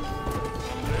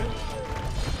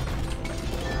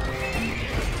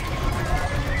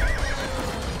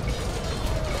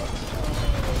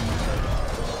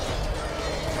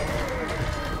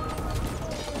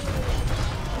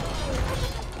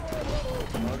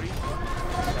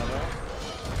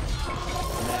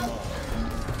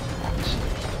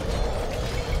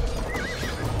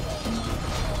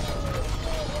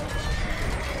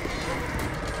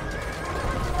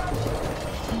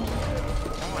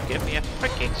 Give me a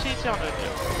freaking seat on it.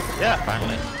 Yeah,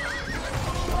 finally.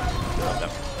 Got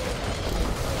them.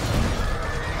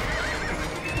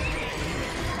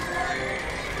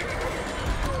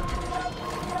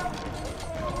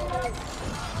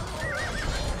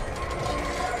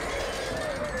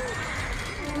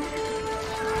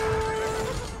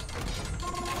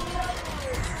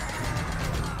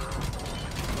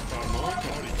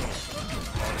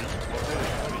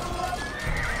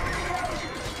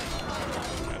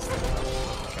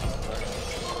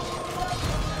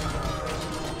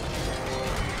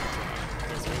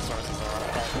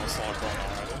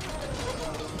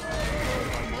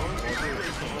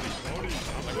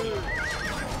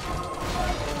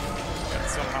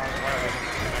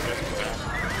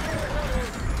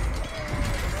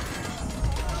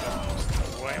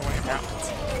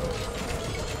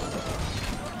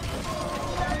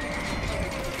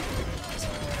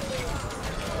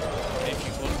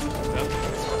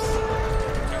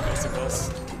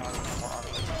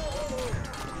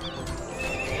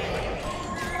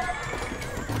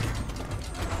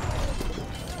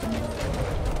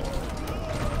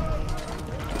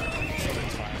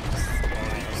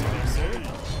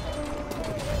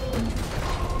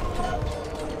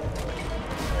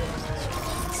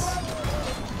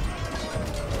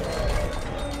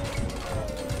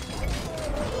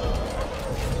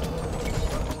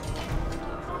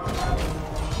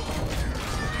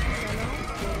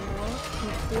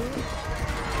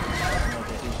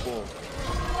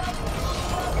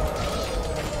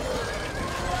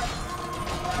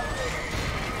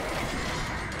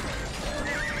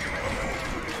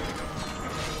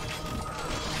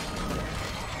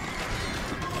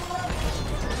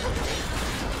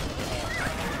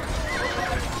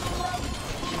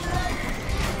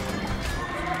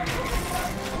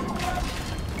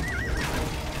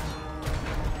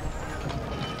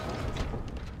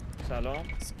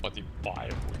 Somebody buy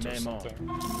a wood or something. You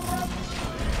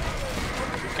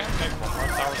can make more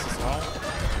towers as well.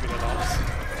 Maybe that helps.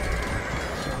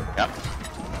 Yep.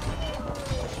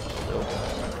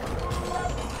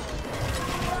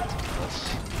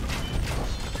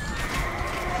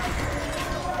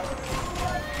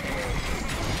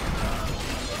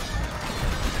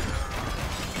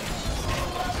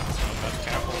 But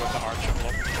careful with the archer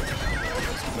block.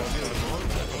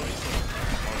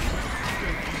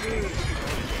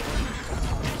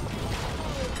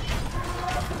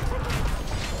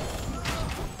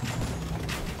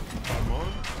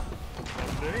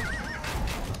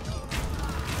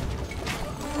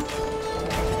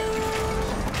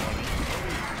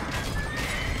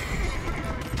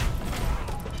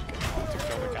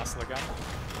 Again.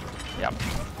 Yep.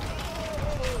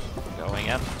 Going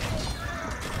in.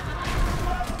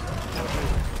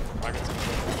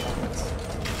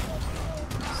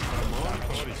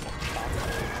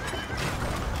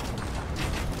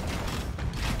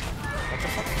 What the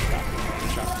fuck is that?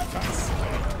 Shot defense.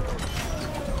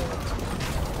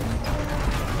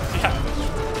 Yeah,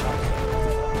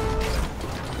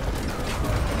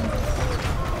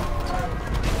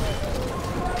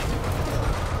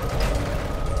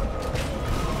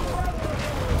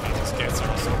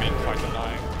 are also being quite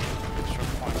annoying. Should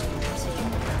find a message.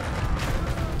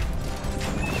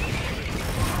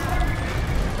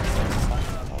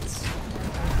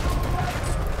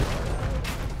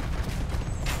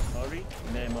 آری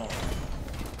نما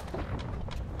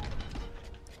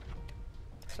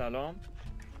سلام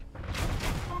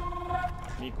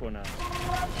میکنم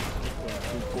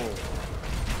تو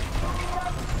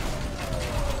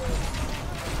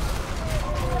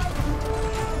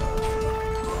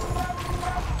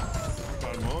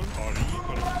فرمان آری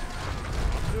کنم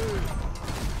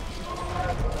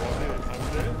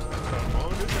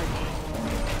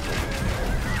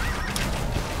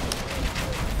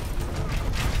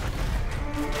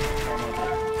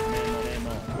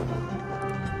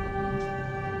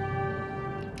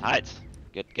Alright,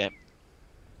 good game.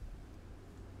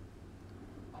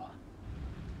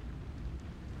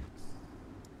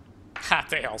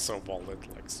 They also walled it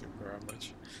like super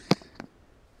much.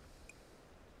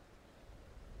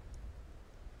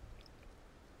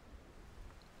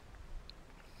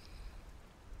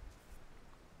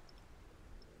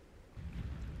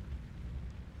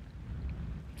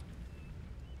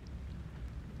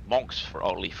 Monks for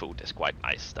only food is quite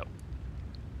nice though.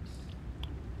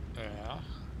 Yeah.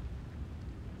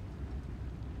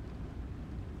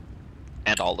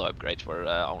 And all the upgrades were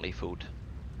only food.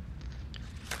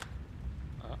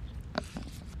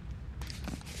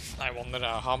 I wonder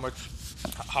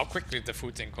how quickly the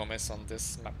food income is on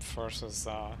this map versus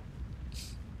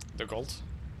the gold.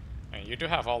 And you do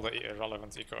have all the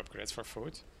relevant eco upgrades for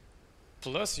food.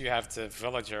 Plus you have the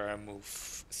villager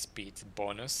move speed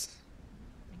bonus.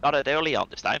 Got it early on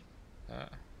this time.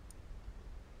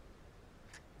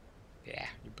 Yeah,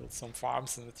 you built some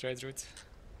farms in the trade route.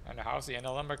 And a house in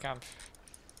a lumber camp.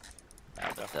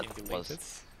 That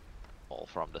was all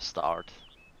from the start.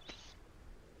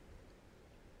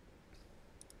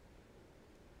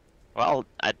 Well,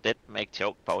 I did make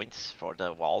choke points for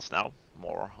the walls now,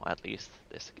 more at least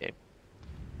this game.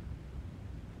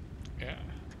 Yeah.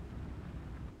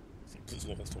 There's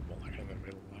also wall in the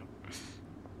middle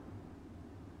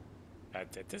now.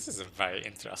 This is a very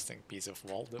interesting piece of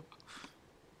wall though.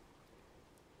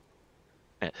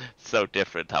 So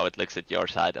different how it looks at your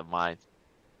side and mine.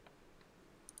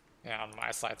 Yeah, on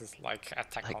my side it's like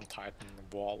Attack on Titan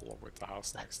wall with the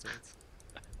house next to it.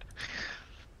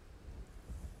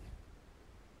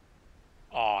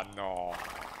 Oh no!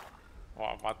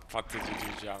 Oh, what did you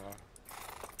do, Jammer?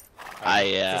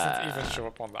 It doesn't even show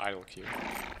up on the idle queue.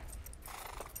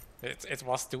 It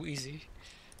was too easy.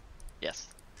 Yes.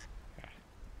 Yeah.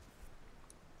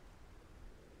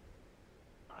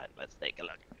 Alright, let's take a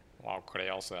look. Wow,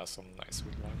 Korea also has some nice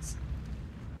wood lines.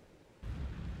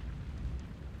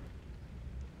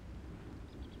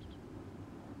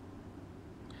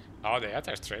 Oh, they had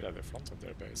their trade at the front of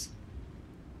their base.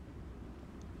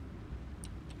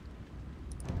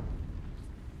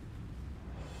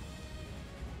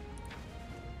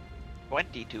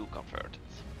 $22 converted.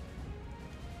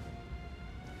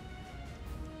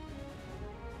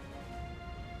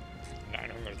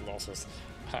 $900 losses.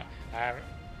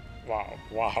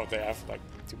 Wow, they have like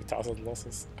 2,000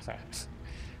 losses.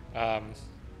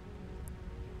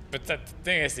 But the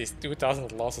thing is, these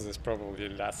 2,000 losses is probably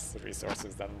less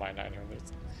resources than my 900.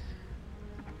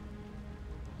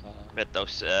 But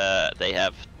those, they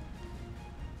have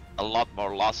a lot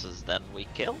more losses than we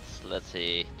killed. Let's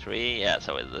see, 3, yeah,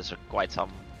 so there's quite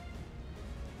some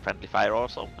friendly fire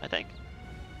also, I think.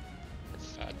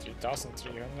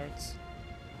 3,300.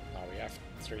 Now we have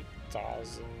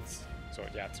 3,000. So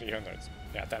yeah, 300.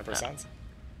 Yeah, 10%.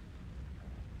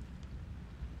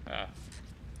 I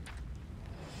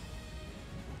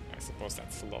suppose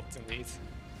that's a lot indeed.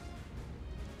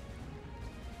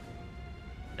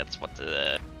 That's what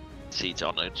the siege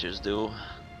onagers do.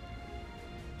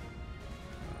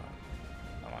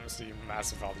 Honestly,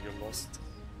 mass value lost.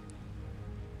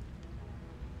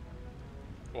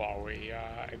 Wow, we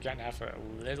again have a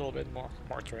little bit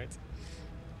more trade.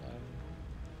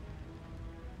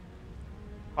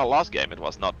 Well, last game it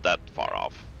was not that far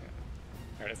off. Yeah.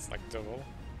 Here it's like double.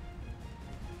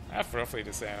 I have roughly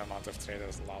the same amount of trade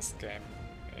as last game.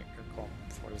 You can come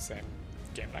for the same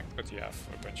game length, but you have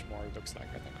a bunch more, it looks like,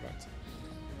 I think, right?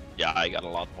 Yeah, I got a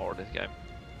lot more this game.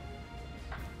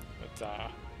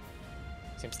 But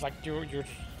seems like you're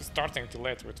starting too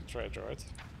late with the trade, right?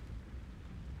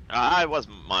 I was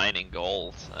mining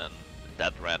gold and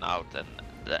that ran out, and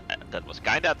that was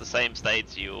kinda at the same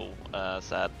stage you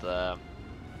said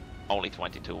only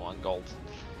 22 on gold.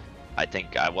 I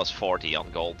think I was 40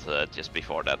 on gold just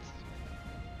before that.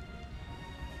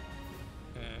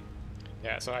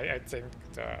 Yeah, so I think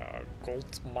the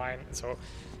gold mine, so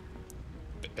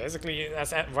basically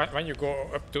when you go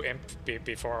up to imp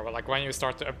before, like when you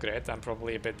start to upgrade, and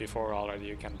probably a bit before already,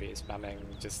 you can be spamming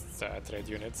just trade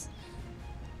units.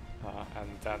 And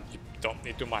then you don't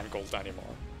need to mine gold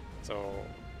anymore. So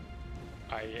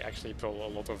I actually pull a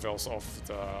lot of those off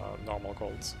the normal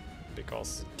gold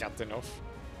because you can't enough.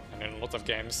 And in a lot of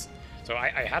games, so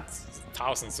I had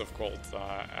thousands of gold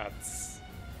at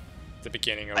the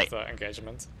beginning of the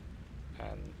engagement,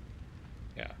 and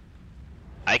yeah.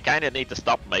 I kinda need to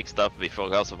stop make stuff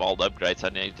because of all the upgrades I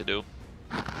need to do.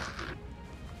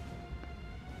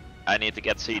 I need to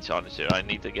get siege onager, I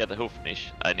need to get a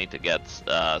hoofnish, I need to get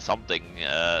something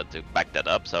to back that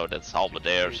up, so that's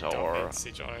halberdiers or...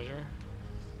 siege onager.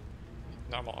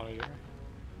 Normal onager.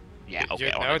 Yeah, okay,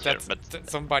 You know Onager, that but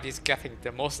somebody's getting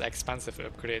the most expensive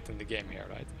upgrade in the game here,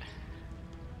 right?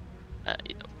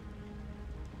 you know,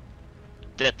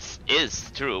 that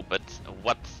is true. But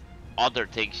what other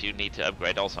things you need to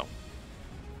upgrade also?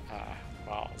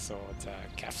 Well, so the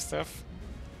KoBHV stuff,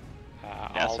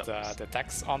 Yeah, all so- the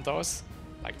techs on those,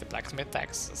 like the blacksmith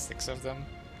techs, 6 of them.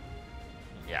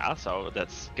 Yeah, so that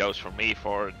goes for me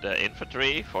for the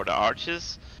infantry, for the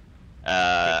archers.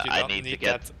 But you I don't need to need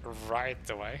get. that right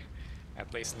away,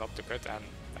 at least not to cut, and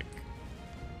like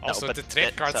No, also but the trade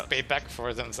that- cards so- pay back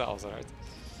for themselves, right?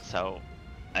 So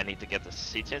I need to get the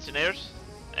siege engineers.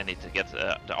 I need to get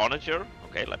the onager.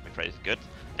 Okay, let me phrase it good.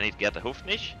 I need to get the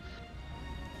hoofnish.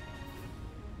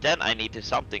 Then I need to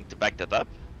something to back that up.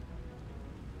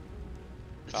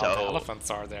 Well, So the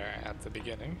elephants are there at the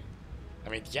beginning. I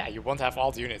mean, yeah, you won't have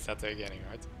all the units at the beginning,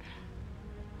 right?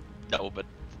 no, but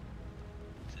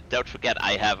don't forget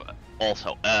I have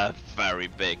also a very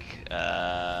big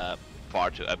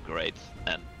part to upgrade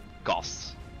and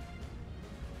costs.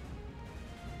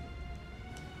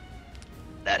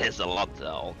 That is a lot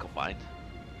all combined.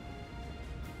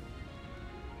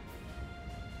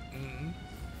 Mm-hmm.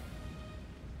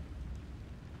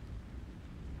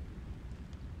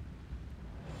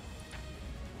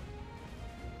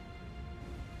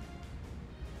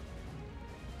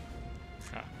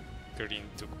 Green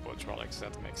took both relics,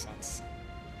 that makes sense.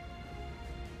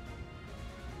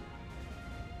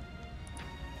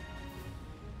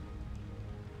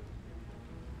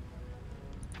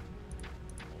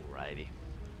 Alrighty.